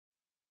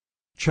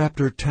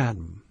Chapter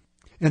 10.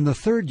 In the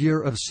 3rd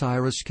year of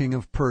Cyrus king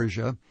of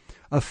Persia,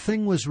 a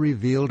thing was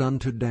revealed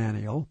unto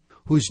Daniel,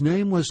 whose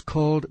name was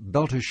called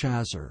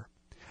Belteshazzar.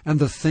 And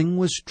the thing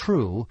was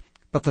true,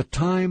 but the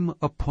time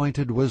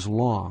appointed was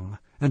long,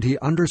 and he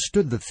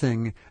understood the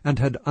thing, and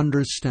had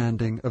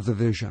understanding of the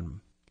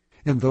vision.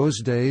 In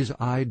those days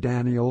I,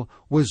 Daniel,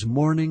 was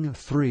mourning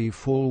 3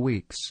 full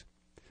weeks.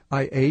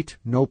 I ate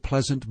no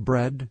pleasant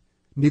bread,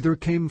 neither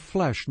came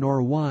flesh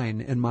nor wine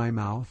in my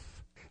mouth.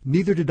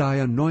 Neither did I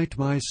anoint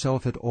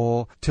myself at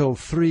all, till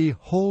 3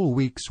 whole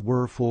weeks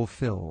were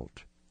fulfilled.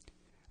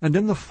 And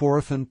in the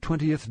 4th and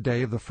 20th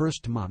day of the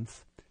 1st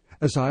month,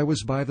 as I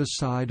was by the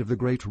side of the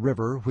great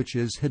river which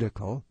is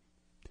Hiddekel,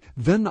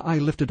 then I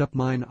lifted up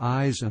mine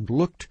eyes and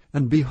looked,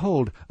 and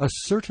behold, a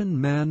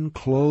certain man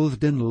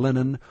clothed in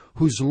linen,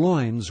 whose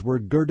loins were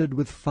girded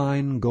with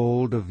fine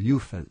gold of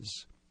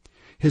Uphaz.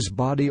 His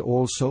body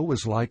also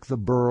was like the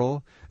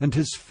beryl, and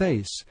his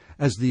face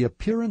as the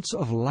appearance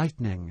of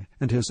lightning,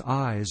 and his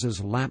eyes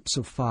as lamps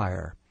of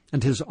fire,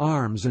 and his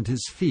arms and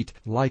his feet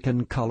like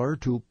in color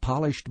to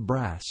polished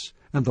brass,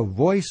 and the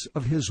voice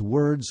of his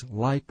words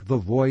like the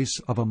voice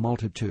of a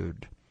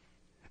multitude.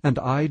 And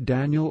I,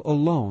 Daniel,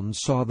 alone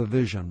saw the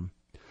vision.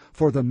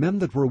 For the men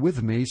that were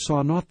with me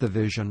saw not the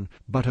vision,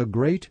 but a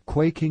great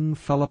quaking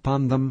fell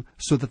upon them,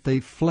 so that they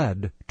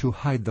fled to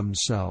hide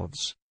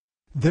themselves.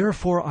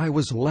 Therefore I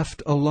was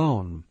left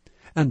alone,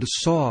 and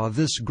saw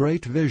this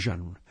great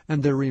vision,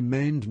 and there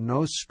remained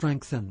no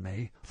strength in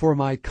me, for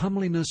my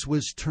comeliness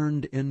was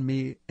turned in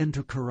me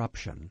into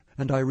corruption,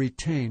 and I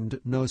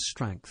retained no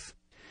strength.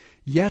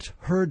 Yet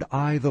heard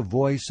I the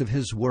voice of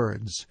his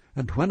words,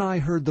 and when I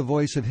heard the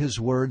voice of his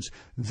words,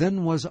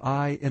 then was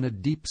I in a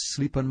deep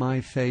sleep on my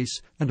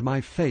face, and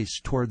my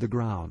face toward the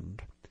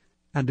ground.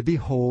 And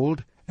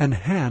behold, an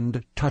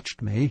hand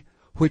touched me,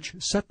 which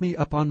set me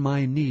up on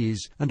my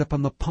knees, and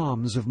upon the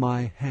palms of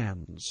my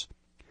hands.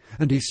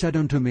 And he said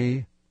unto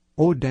me,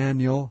 O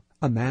Daniel,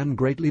 a man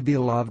greatly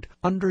beloved,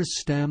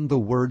 understand the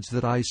words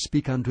that I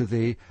speak unto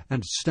thee,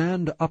 and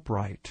stand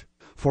upright,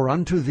 for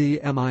unto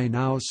thee am I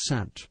now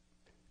sent.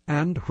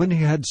 And when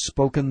he had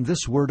spoken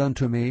this word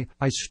unto me,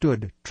 I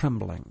stood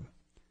trembling.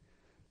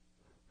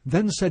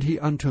 Then said he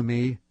unto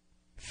me,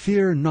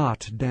 Fear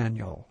not,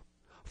 Daniel,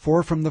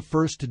 for from the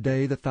first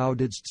day that thou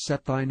didst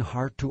set thine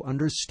heart to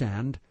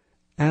understand,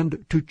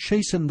 and to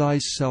chasten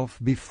thyself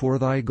before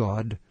thy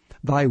God,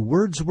 thy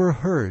words were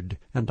heard,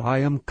 and I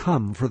am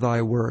come for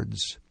thy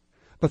words.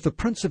 But the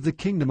prince of the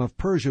kingdom of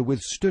Persia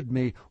withstood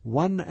me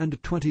 21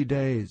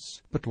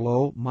 days. But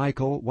lo,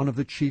 Michael, one of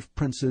the chief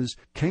princes,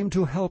 came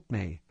to help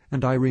me,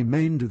 and I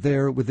remained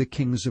there with the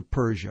kings of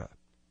Persia.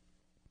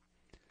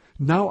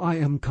 Now I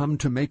am come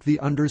to make thee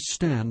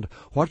understand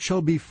what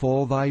shall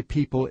befall thy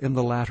people in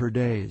the latter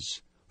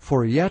days.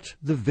 For yet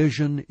the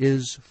vision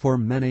is for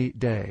many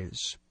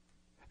days.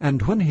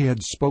 And when he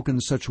had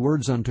spoken such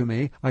words unto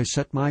me, I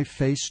set my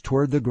face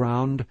toward the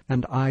ground,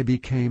 and I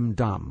became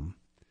dumb.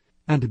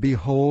 And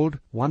behold,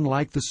 one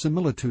like the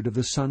similitude of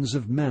the sons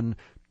of men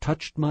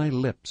touched my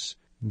lips.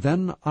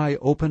 Then I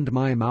opened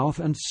my mouth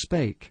and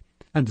spake,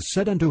 and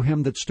said unto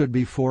him that stood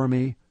before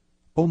me,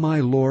 O my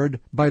Lord,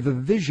 by the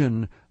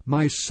vision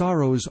my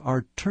sorrows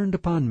are turned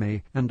upon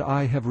me, and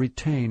I have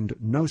retained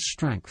no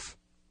strength.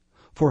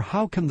 For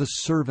how can the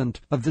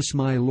servant of this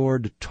my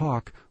Lord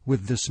talk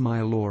with this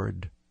my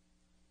Lord?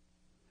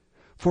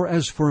 For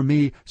as for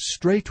me,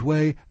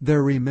 straightway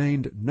there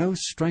remained no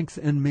strength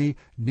in me,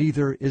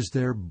 neither is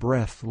there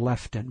breath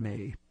left in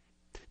me.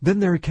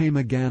 Then there came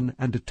again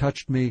and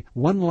touched me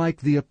one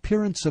like the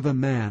appearance of a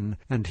man,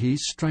 and he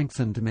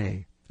strengthened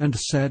me, and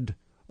said,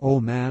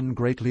 O man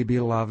greatly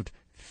beloved,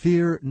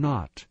 fear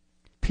not.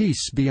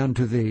 Peace be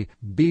unto thee,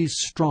 be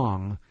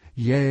strong,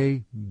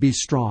 yea, be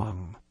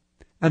strong.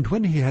 And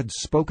when he had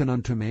spoken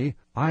unto me,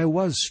 I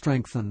was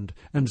strengthened,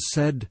 and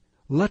said,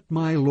 Let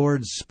my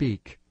Lord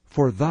speak,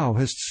 for thou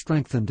hast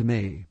strengthened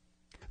me.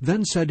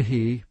 Then said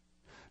he,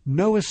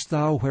 Knowest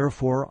thou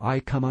wherefore I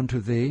come unto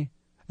thee?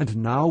 And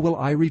now will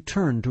I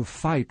return to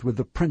fight with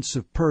the prince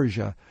of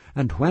Persia,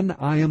 and when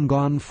I am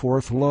gone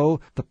forth, lo,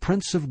 the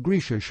prince of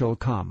Grecia shall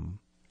come.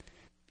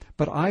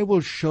 But I will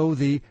show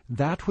thee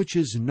that which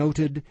is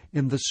noted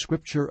in the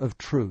scripture of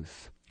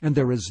truth. And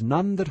there is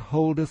none that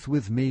holdeth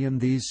with me in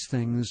these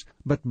things,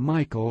 but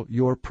Michael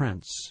your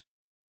prince.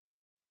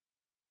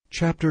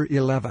 Chapter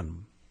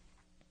 11.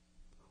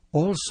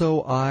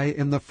 Also I,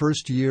 in the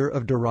 1st year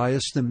of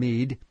Darius the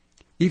Mede,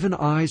 even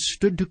I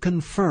stood to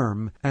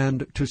confirm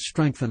and to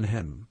strengthen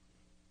him.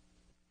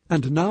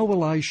 And now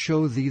will I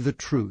show thee the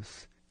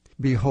truth.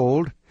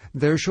 Behold,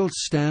 there shall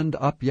stand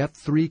up yet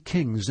 3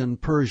 kings in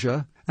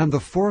Persia, and the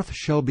 4th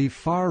shall be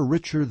far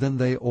richer than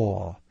they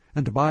all.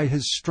 And by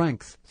his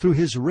strength, through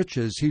his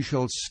riches, he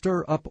shall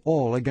stir up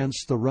all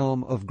against the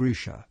realm of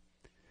Grecia.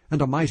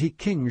 And a mighty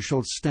king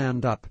shall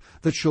stand up,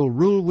 that shall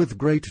rule with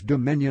great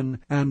dominion,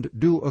 and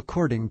do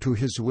according to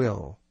his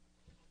will.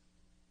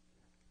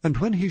 And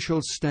when he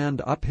shall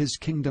stand up, his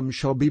kingdom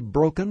shall be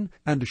broken,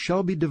 and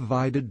shall be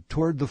divided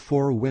toward the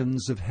 4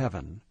 winds of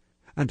heaven.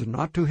 and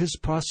not to his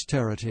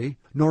posterity,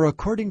 nor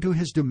according to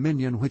his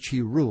dominion which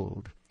he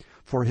ruled.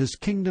 For his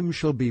kingdom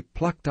shall be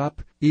plucked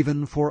up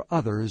even for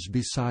others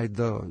beside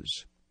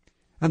those.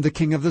 And the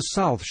king of the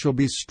south shall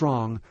be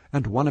strong,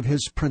 and one of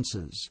his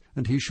princes,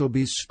 and he shall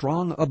be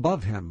strong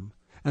above him,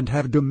 and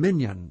have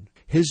dominion.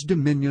 His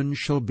dominion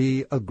shall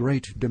be a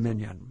great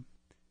dominion.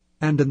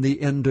 And in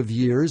the end of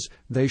years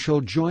they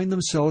shall join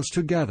themselves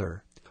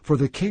together. For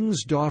the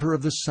king's daughter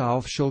of the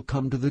south shall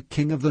come to the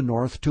king of the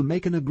north to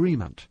make an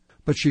agreement.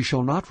 But she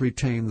shall not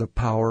retain the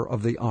power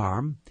of the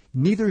arm,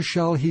 neither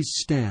shall he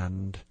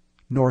stand,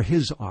 nor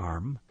his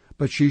arm,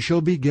 but she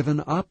shall be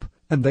given up,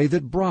 and they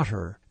that brought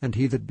her, and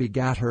he that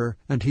begat her,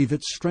 and he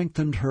that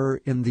strengthened her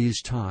in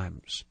these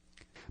times.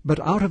 But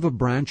out of a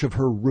branch of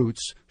her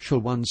roots shall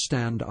one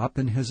stand up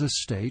in his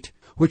estate,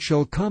 which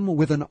shall come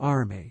with an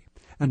army,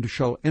 and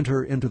shall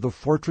enter into the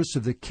fortress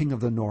of the king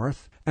of the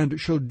north, and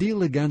shall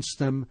deal against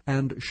them,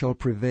 and shall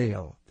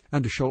prevail,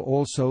 and shall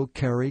also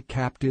carry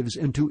captives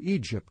into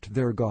Egypt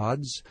their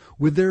gods,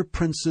 with their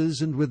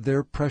princes and with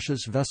their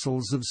precious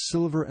vessels of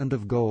silver and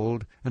of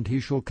gold, and he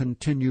shall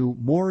continue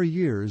more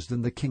years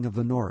than the king of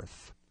the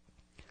north.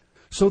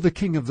 So the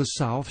king of the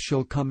south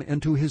shall come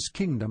into his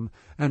kingdom,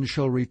 and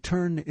shall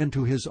return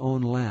into his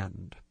own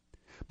land.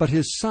 But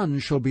his son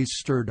shall be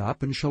stirred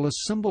up, and shall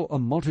assemble a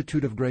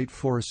multitude of great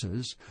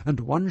forces, and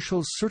one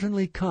shall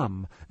certainly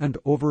come, and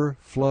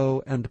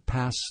overflow and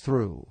pass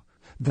through.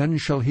 Then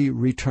shall he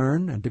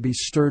return, and to be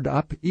stirred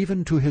up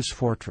even to his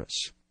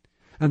fortress.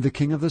 And the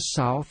king of the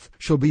south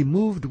shall be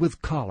moved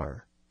with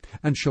choler,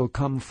 and shall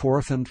come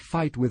forth and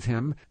fight with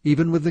him,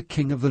 even with the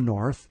king of the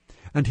north,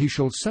 and he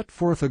shall set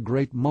forth a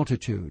great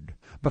multitude,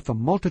 but the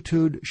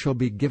multitude shall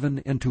be given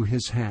into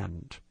his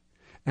hand.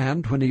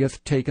 And when he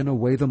hath taken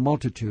away the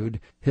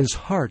multitude, his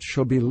heart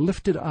shall be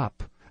lifted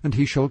up, and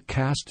he shall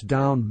cast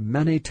down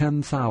many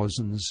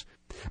 10,000s,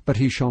 but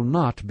he shall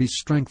not be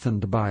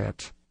strengthened by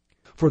it.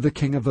 For the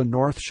king of the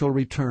north shall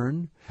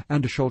return,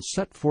 and shall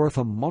set forth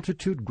a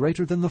multitude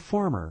greater than the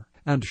former,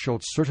 and shall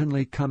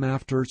certainly come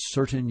after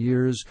certain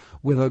years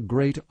with a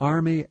great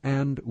army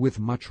and with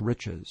much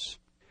riches.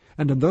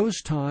 And in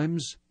those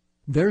times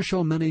there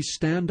shall many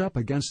stand up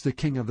against the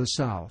king of the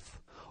south.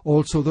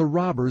 Also the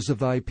robbers of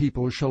thy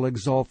people shall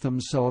exalt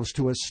themselves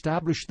to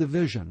establish the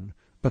vision,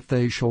 but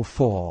they shall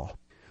fall.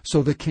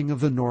 So the king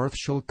of the north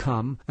shall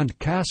come, and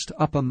cast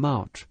up a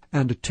mount,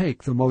 and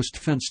take the most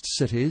fenced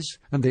cities,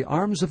 and the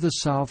arms of the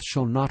south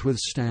shall not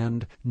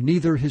withstand,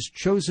 neither his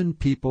chosen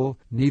people,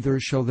 neither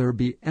shall there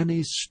be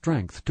any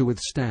strength to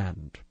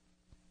withstand.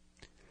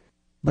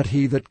 But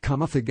he that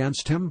cometh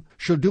against him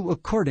shall do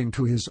according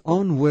to his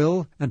own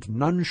will, and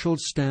none shall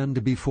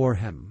stand before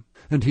him.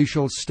 And he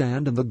shall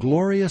stand in the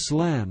glorious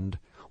land,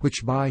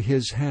 which by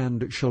his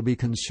hand shall be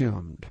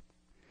consumed.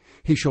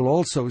 He shall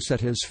also set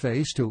his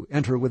face to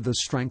enter with the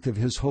strength of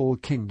his whole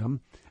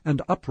kingdom,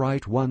 and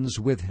upright ones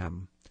with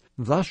him.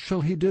 Thus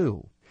shall he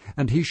do.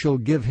 And he shall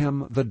give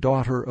him the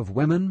daughter of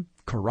women,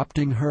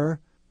 corrupting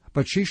her,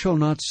 but she shall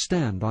not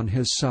stand on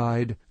his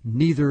side,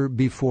 neither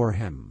before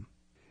him.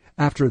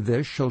 After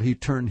this shall he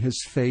turn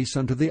his face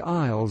unto the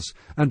isles,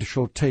 and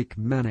shall take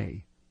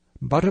many.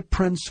 But a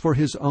prince for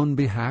his own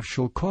behalf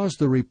shall cause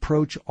the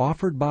reproach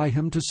offered by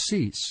him to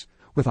cease.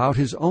 Without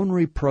his own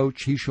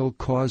reproach he shall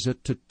cause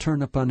it to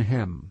turn upon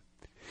him.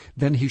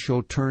 Then he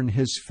shall turn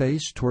his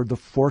face toward the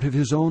fort of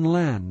his own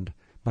land,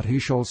 but he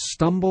shall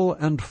stumble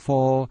and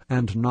fall,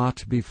 and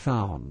not be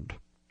found.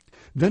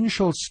 Then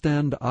shall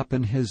stand up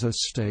in his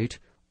estate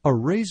a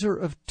raiser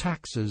of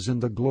taxes in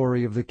the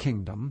glory of the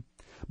kingdom,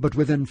 but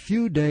within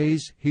few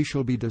days he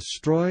shall be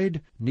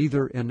destroyed,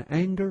 neither in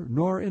anger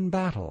nor in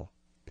battle.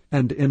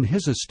 And in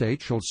his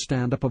estate shall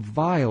stand up a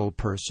vile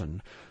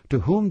person, to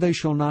whom they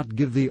shall not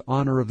give the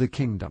honor of the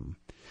kingdom.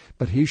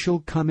 But he shall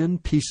come in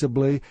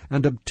peaceably,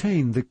 and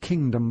obtain the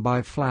kingdom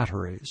by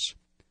flatteries.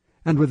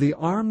 And with the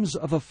arms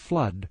of a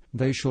flood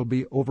they shall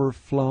be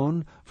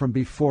overflown from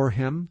before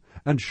him,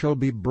 and shall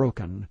be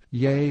broken,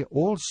 yea,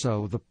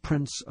 also the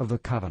prince of the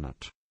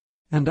covenant.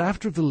 And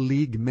after the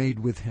league made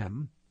with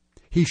him,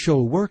 he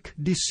shall work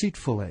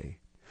deceitfully,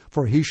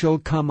 for he shall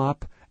come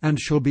up, and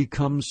shall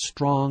become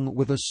strong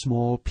with a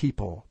small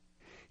people.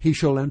 He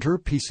shall enter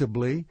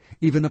peaceably,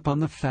 even upon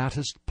the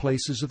fattest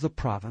places of the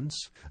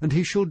province, and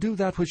he shall do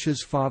that which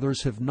his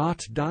fathers have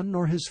not done,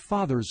 nor his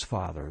fathers'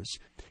 fathers.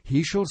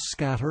 He shall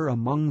scatter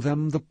among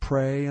them the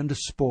prey and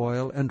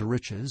spoil and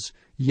riches,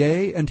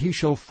 yea, and he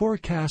shall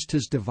forecast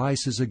his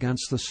devices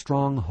against the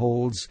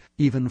strongholds,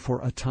 even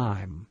for a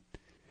time.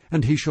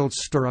 And he shall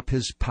stir up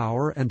his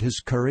power and his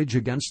courage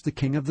against the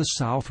king of the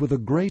south with a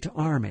great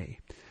army.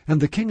 And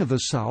the king of the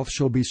south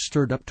shall be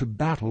stirred up to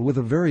battle with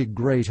a very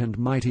great and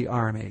mighty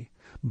army.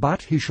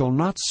 But he shall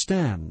not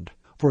stand,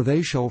 for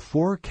they shall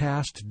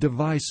forecast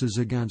devices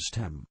against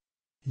him.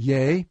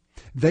 Yea,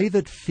 they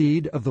that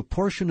feed of the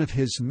portion of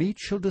his meat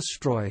shall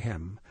destroy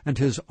him, and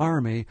his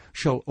army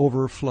shall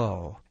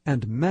overflow,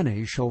 and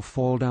many shall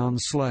fall down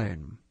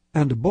slain.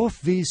 And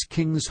both these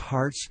kings'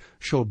 hearts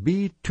shall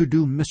be to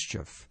do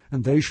mischief,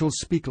 and they shall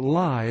speak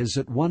lies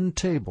at one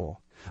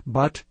table,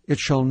 but it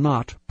shall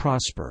not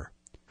prosper.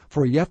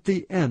 for yet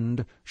the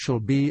end shall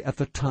be at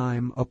the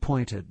time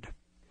appointed.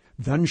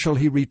 Then shall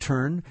he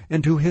return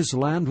into his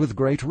land with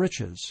great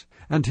riches,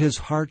 and his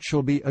heart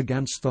shall be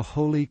against the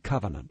holy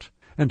covenant,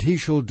 and he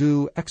shall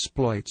do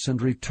exploits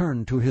and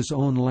return to his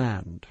own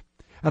land.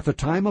 At the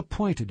time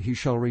appointed he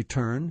shall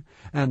return,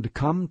 and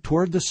come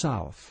toward the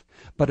south,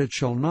 but it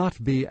shall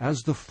not be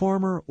as the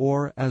former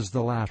or as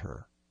the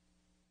latter.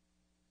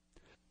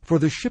 For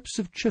the ships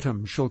of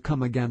Chittim shall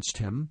come against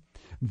him,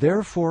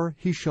 therefore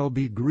he shall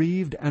be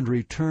grieved and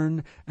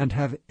return, and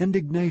have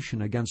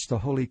indignation against the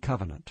holy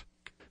covenant.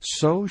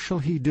 So shall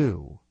he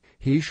do.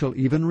 He shall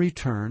even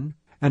return,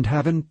 and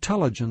have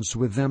intelligence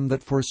with them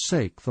that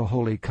forsake the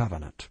holy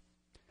covenant.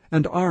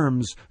 And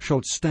arms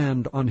shall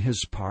stand on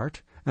his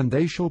part, and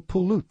they shall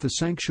pollute the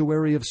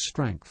sanctuary of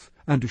strength,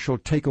 and shall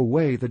take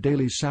away the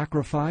daily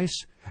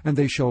sacrifice, and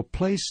they shall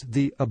place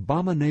the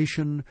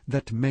abomination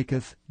that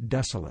maketh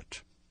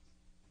desolate.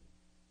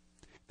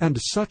 And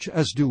such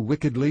as do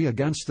wickedly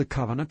against the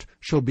covenant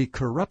shall be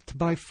corrupt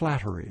by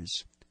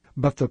flatteries.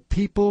 But the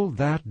people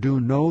that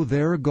do know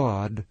their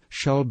God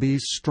shall be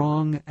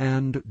strong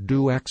and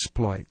do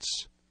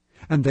exploits.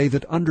 And they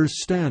that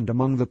understand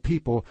among the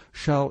people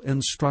shall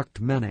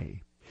instruct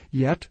many.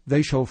 Yet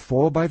they shall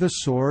fall by the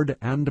sword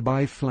and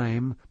by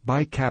flame,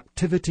 by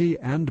captivity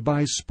and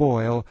by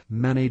spoil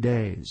many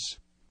days.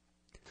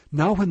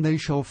 Now when they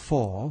shall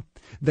fall,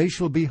 they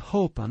shall be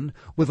holpen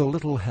with a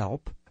little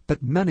help,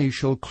 but many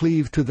shall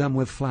cleave to them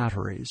with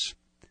flatteries.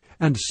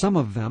 And some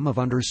of them of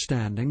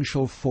understanding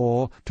shall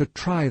fall to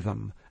try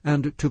them,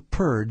 and to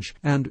purge,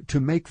 and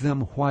to make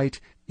them white,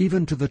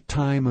 even to the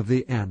time of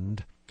the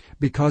end,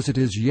 because it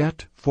is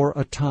yet for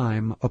a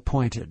time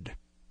appointed.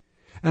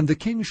 And the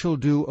king shall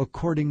do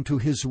according to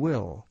his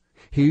will.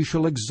 He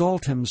shall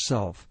exalt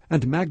himself,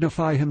 and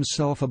magnify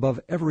himself above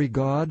every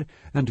god,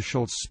 and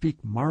shall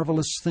speak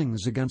marvelous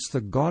things against the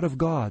God of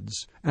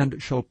gods,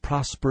 and shall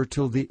prosper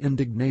till the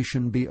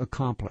indignation be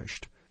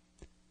accomplished.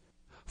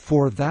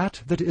 For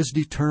that is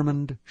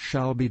determined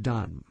shall be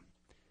done.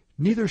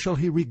 Neither shall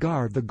he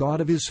regard the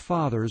God of his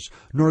fathers,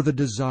 nor the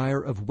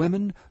desire of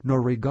women, nor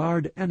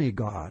regard any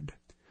god,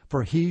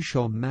 for he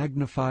shall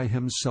magnify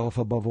himself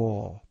above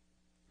all.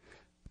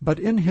 But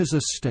in his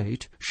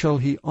estate shall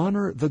he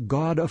honor the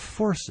God of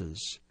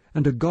forces,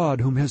 and a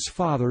God whom his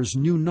fathers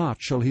knew not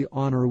shall he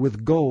honor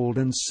with gold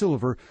and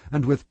silver,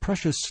 and with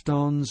precious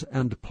stones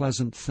and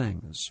pleasant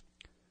things.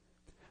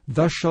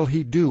 Thus shall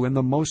he do in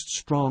the most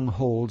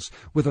strongholds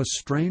with a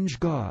strange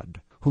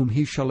god, whom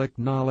he shall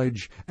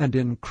acknowledge and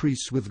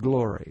increase with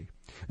glory,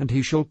 and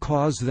he shall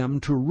cause them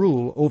to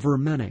rule over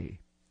many,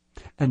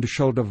 and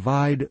shall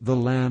divide the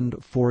land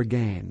for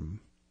gain.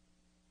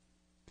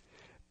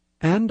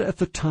 And at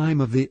the time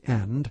of the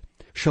end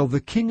shall the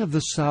king of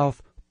the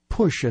south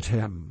push at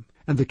him,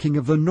 and the king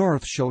of the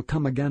north shall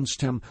come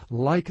against him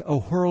like a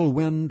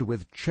whirlwind,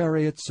 with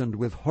chariots and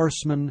with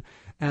horsemen,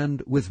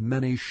 and with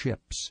many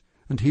ships.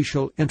 And he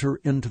shall enter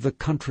into the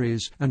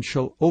countries, and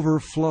shall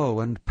overflow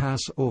and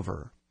pass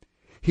over.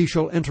 He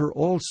shall enter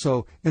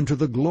also into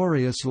the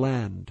glorious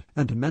land,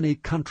 and many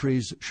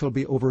countries shall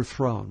be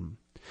overthrown.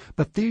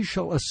 But these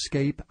shall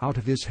escape out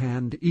of his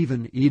hand,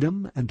 even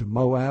Edom and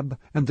Moab,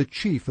 and the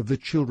chief of the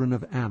children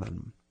of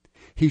Ammon.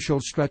 He shall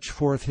stretch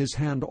forth his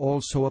hand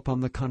also upon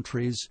the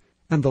countries,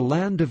 and the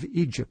land of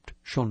Egypt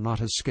shall not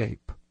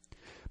escape.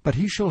 But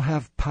he shall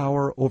have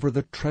power over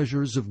the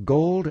treasures of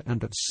gold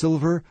and of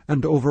silver,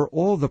 and over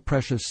all the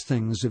precious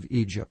things of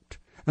Egypt.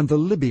 And the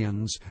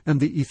Libyans and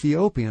the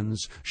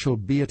Ethiopians shall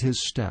be at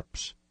his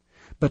steps.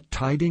 But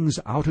tidings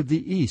out of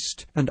the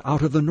east and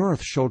out of the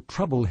north shall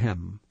trouble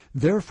him.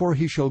 Therefore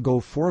he shall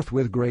go forth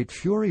with great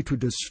fury to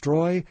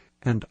destroy,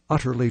 and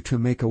utterly to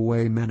make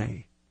away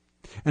many.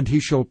 And he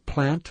shall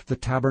plant the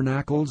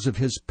tabernacles of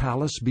his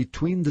palace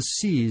between the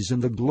seas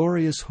and the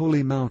glorious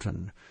holy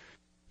mountain.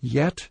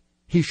 Yet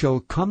he shall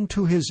come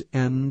to his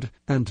end,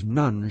 and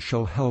none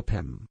shall help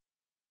him.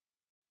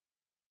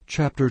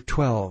 Chapter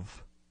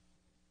 12.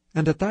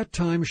 And at that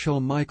time shall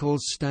Michael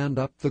stand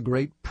up, the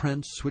great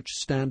prince which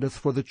standeth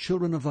for the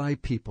children of thy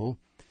people,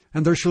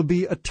 and there shall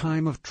be a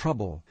time of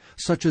trouble,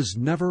 such as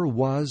never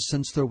was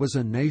since there was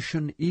a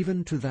nation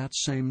even to that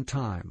same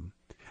time.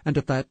 And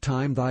at that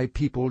time thy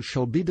people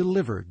shall be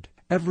delivered,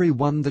 every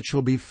one that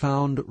shall be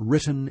found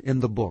written in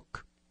the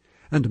book.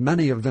 And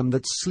many of them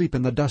that sleep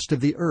in the dust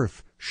of the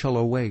earth shall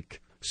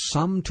awake,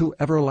 some to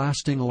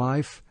everlasting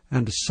life,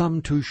 and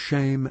some to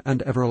shame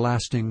and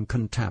everlasting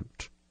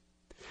contempt.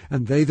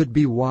 And they that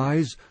be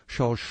wise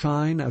shall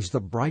shine as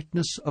the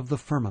brightness of the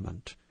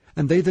firmament,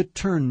 and they that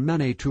turn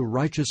many to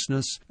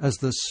righteousness as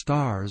the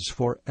stars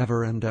for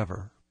ever and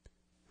ever.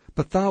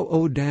 But thou,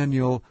 O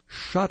Daniel,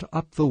 shut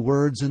up the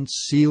words and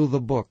seal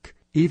the book,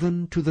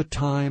 even to the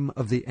time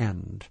of the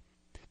end.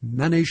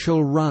 Many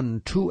shall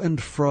run to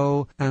and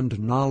fro, and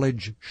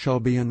knowledge shall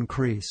be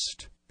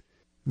increased.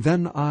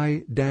 Then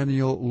I,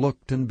 Daniel,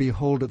 looked, and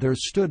behold, there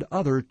stood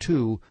other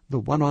two, the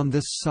one on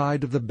this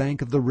side of the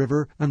bank of the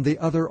river, and the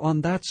other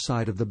on that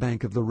side of the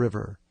bank of the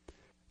river.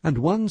 And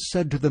one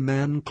said to the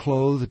man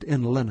clothed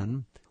in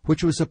linen,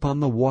 which was upon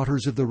the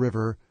waters of the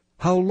river,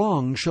 How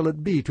long shall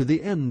it be to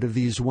the end of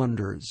these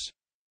wonders?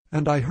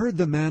 And I heard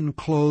the man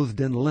clothed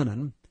in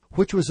linen,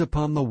 which was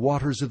upon the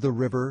waters of the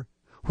river,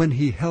 when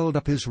he held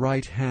up his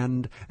right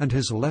hand and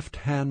his left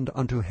hand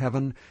unto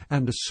heaven,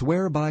 and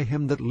sware by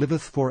him that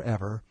liveth for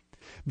ever,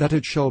 that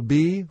it shall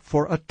be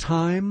for a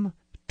time,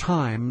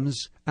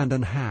 times, and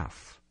an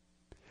half.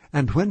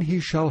 And when he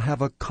shall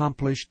have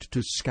accomplished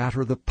to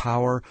scatter the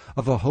power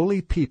of the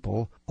holy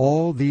people,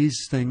 all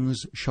these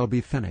things shall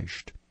be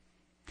finished.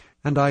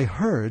 And I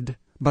heard,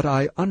 but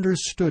I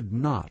understood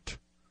not.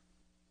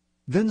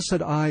 Then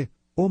said I,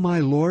 O my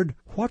Lord,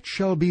 what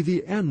shall be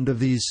the end of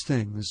these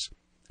things?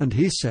 And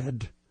he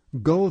said,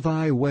 Go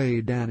thy way,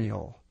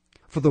 Daniel,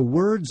 for the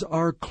words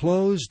are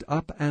closed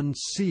up and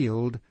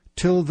sealed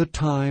till the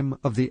time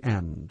of the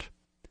end.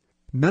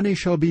 Many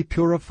shall be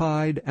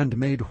purified and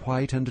made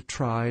white and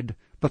tried,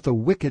 but the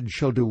wicked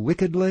shall do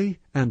wickedly,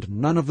 and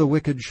none of the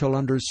wicked shall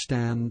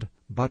understand,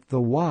 but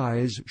the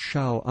wise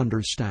shall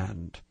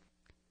understand.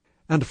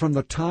 And from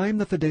the time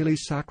that the daily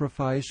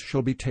sacrifice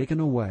shall be taken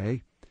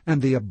away,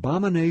 and the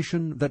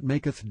abomination that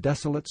maketh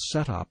desolate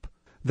set up,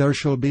 there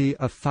shall be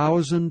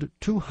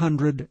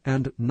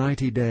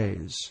 1,290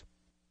 days.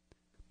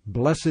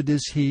 Blessed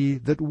is he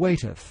that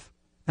waiteth,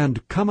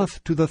 and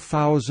cometh to the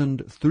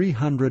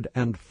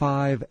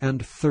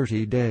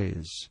 1,335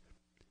 days.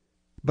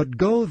 But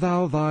go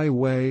thou thy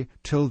way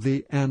till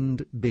the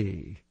end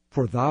be,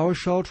 for thou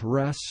shalt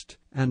rest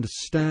and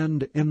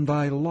stand in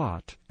thy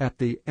lot at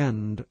the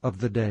end of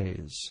the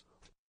days.